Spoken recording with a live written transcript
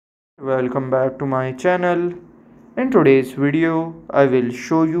Welcome back to my channel. In today's video, I will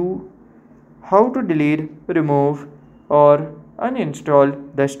show you how to delete, remove or uninstall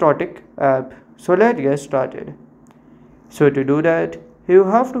the Stoic app. So let's get started. So to do that, you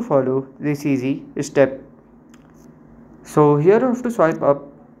have to follow this easy step. So here you have to swipe up.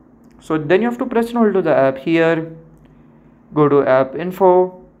 So then you have to press and hold to the app here. Go to app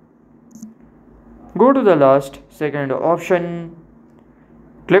info. Go to the last second option.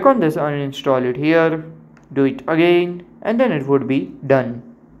 Click on this uninstall it here, do it again, and then it would be done.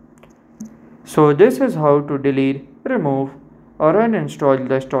 So this is how to delete, remove or uninstall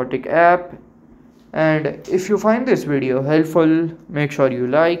the Stoic app. And if you find this video helpful, make sure you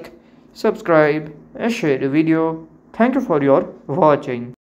like, subscribe and share the video. Thank you for your watching.